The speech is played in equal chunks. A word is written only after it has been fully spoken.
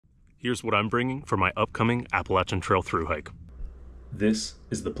Here's what I'm bringing for my upcoming Appalachian Trail thru-hike. This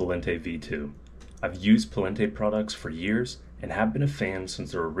is the Polente V2. I've used Polente products for years and have been a fan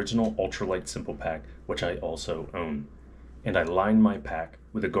since their original Ultralight Simple Pack, which I also own. And I line my pack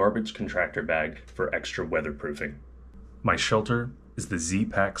with a garbage contractor bag for extra weatherproofing. My shelter is the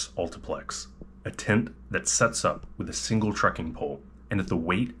Z-Pack's Ultiplex, a tent that sets up with a single trekking pole. And at the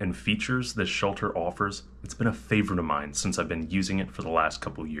weight and features this shelter offers, it's been a favorite of mine since I've been using it for the last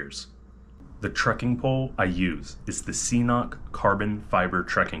couple years. The trekking pole I use is the Misc carbon fiber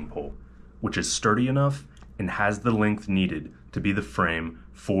trekking pole, which is sturdy enough and has the length needed to be the frame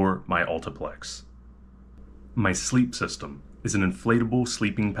for my Ultiplex. My sleep system is an inflatable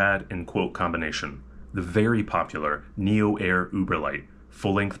sleeping pad and quilt combination, the very popular Neo Air Uberlight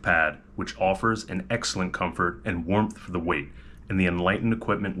full-length pad, which offers an excellent comfort and warmth for the weight, and the Enlightened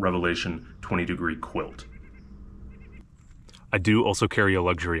Equipment Revelation 20-degree quilt. I do also carry a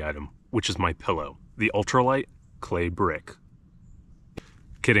luxury item, which is my pillow, the Ultralight Clay Brick.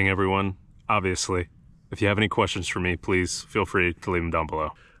 Kidding, everyone, obviously. If you have any questions for me, please feel free to leave them down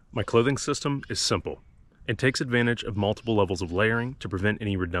below. My clothing system is simple and takes advantage of multiple levels of layering to prevent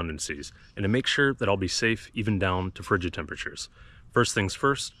any redundancies and to make sure that I'll be safe even down to frigid temperatures. First things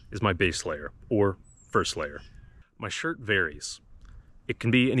first is my base layer, or first layer. My shirt varies. It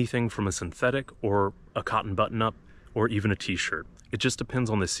can be anything from a synthetic or a cotton button-up or even a t-shirt. It just depends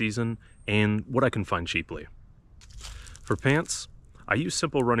on the season and what I can find cheaply. For pants, I use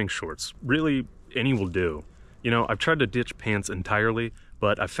simple running shorts. Really, any will do. You know, I've tried to ditch pants entirely,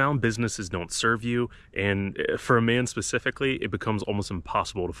 but I've found businesses don't serve you, and for a man specifically, it becomes almost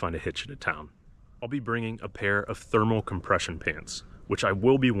impossible to find a hitch in a town. I'll be bringing a pair of thermal compression pants, which I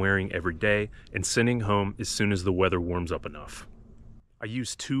will be wearing every day and sending home as soon as the weather warms up enough. I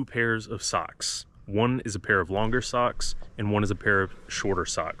use 2 pairs of socks. One is a pair of longer socks and one is a pair of shorter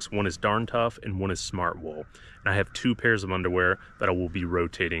socks. One is Darn Tough and one is Smart Wool. And I have 2 pairs of underwear that I will be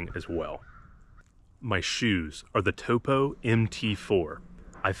rotating as well. My shoes are the Topo MT4.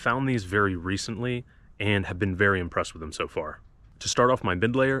 I found these very recently and have been very impressed with them so far. To start off my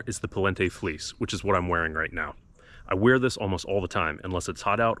mid layer is the Polente Fleece, which is what I'm wearing right now. I wear this almost all the time unless it's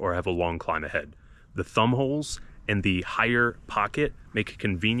hot out or I have a long climb ahead. The thumb holes and the higher pocket make it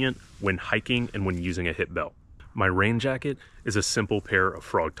convenient when hiking and when using a hip belt. My rain jacket is a simple pair of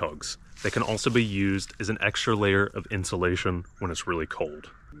frog tugs that can also be used as an extra layer of insulation when it's really cold.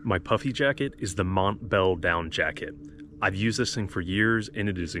 My puffy jacket is the Montbell down jacket. I've used this thing for years and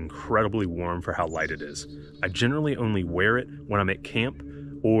it is incredibly warm for how light it is. I generally only wear it when I'm at camp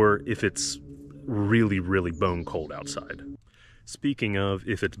or if it's really bone cold outside. Speaking of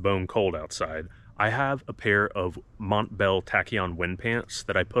if it's bone cold outside, I have a pair of Montbell Tachyon wind pants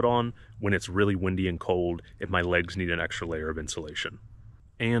that I put on when it's really windy and cold if my legs need an extra layer of insulation.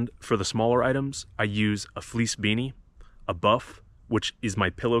 And for the smaller items, I use a fleece beanie, a buff, which is my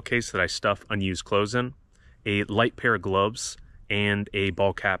pillowcase that I stuff unused clothes in, a light pair of gloves, and a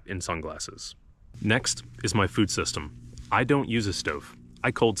ball cap and sunglasses. Next is my food system. I don't use a stove.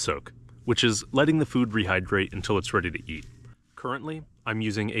 I cold soak, which is letting the food rehydrate until it's ready to eat. Currently, I'm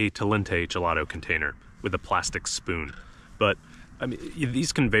using a Talente gelato container with a plastic spoon, but I mean,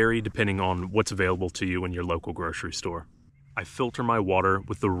 these can vary depending on what's available to you in your local grocery store. I filter my water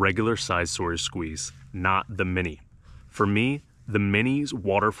with the regular size Sawyer squeeze, not the mini. For me, the mini's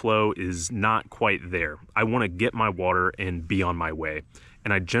water flow is not quite there. I want to get my water and be on my way,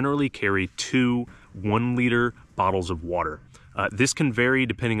 and I generally carry 2 1-liter bottles of water. This can vary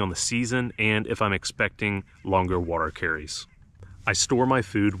depending on the season and if I'm expecting longer water carries. I store my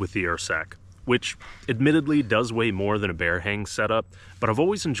food with the air sack, which admittedly does weigh more than a bear hang setup, but I've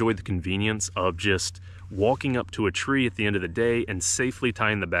always enjoyed the convenience of just walking up to a tree at the end of the day and safely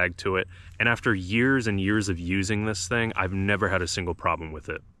tying the bag to it. And after years and years of using this thing, I've never had a single problem with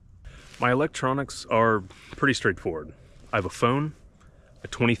it. My electronics are pretty straightforward. I have a phone, a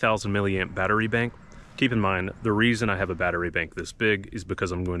 20,000 milliamp battery bank. Keep in mind, the reason I have a battery bank this big is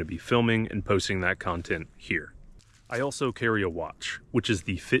because I'm going to be filming and posting that content here. I also carry a watch, which is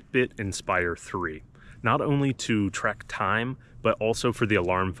the Fitbit Inspire 3, not only to track time, but also for the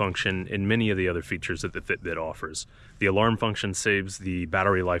alarm function and many of the other features that the Fitbit offers. The alarm function saves the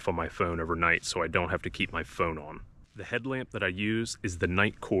battery life on my phone overnight, so I don't have to keep my phone on. The headlamp that I use is the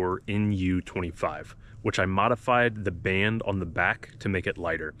Nightcore NU25, which I modified the band on the back to make it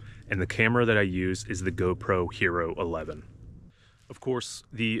lighter, and the camera that I use is the GoPro Hero 11. Of course,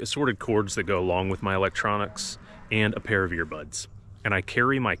 the assorted cords that go along with my electronics, and a pair of earbuds. And I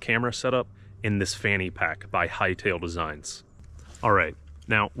carry my camera setup in this fanny pack by Hightail Designs. All right,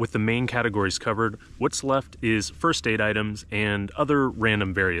 Now, with the main categories covered, what's left is first aid items and other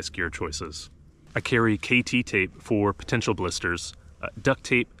random various gear choices. I carry KT tape for potential blisters, duct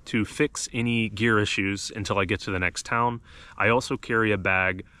tape to fix any gear issues until I get to the next town. I also carry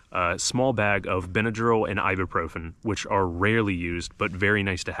a small bag of Benadryl and ibuprofen, which are rarely used but very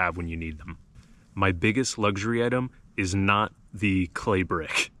nice to have when you need them. My biggest luxury item is not the clay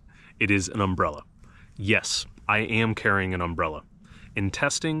brick. It is an umbrella. Yes, I am carrying an umbrella. In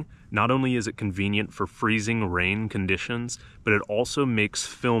testing, not only is it convenient for freezing rain conditions, but it also makes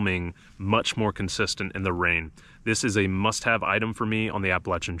filming much more consistent in the rain. This is a must-have item for me on the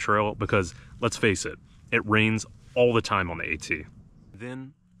Appalachian Trail because, let's face it, it rains all the time on the AT.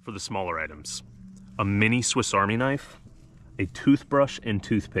 Then, for the smaller items, a mini Swiss Army knife, a toothbrush and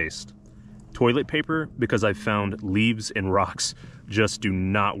toothpaste, toilet paper because I've found leaves and rocks just do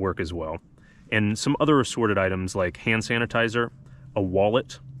not work as well, and some other assorted items like hand sanitizer, a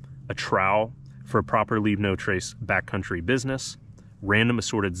wallet, a trowel for proper leave no trace backcountry business, random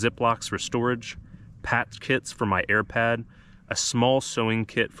assorted Ziplocs for storage, patch kits for my AirPad, a small sewing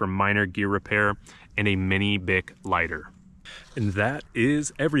kit for minor gear repair, and a mini Bic lighter. And that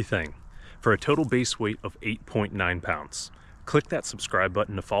is everything for a total base weight of 8.9 pounds. Click that subscribe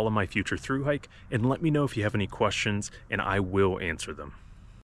button to follow my future thru hike and let me know if you have any questions and I will answer them.